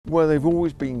Well, they've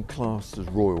always been classed as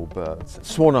royal birds.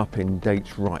 Swan upping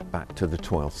dates right back to the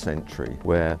 12th century,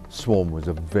 where swan was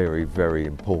a very, very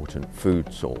important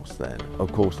food source then.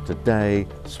 Of course, today,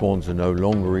 swans are no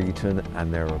longer eaten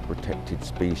and they're a protected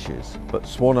species. But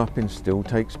swan upping still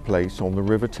takes place on the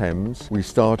River Thames. We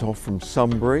start off from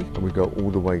Sunbury and we go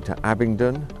all the way to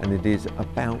Abingdon, and it is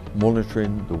about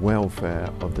monitoring the welfare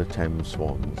of the Thames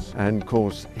swans. And of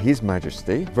course, His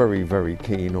Majesty, very, very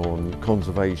keen on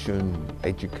conservation,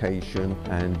 education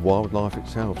and wildlife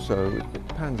itself, so it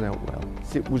pans out well.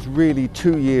 It was really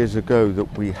 2 years ago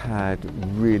that we had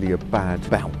really a bad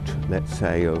bout, let's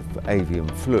say, of avian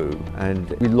flu,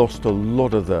 and we lost a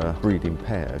lot of the breeding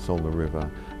pairs on the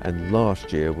river, and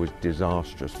last year was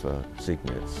disastrous for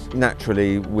cygnets.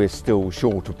 Naturally, we're still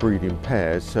short of breeding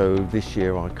pairs, so this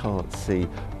year I can't see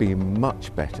being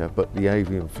much better, but the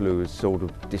avian flu has sort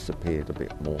of disappeared a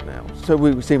bit more now. So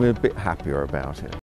we seem a bit happier about it.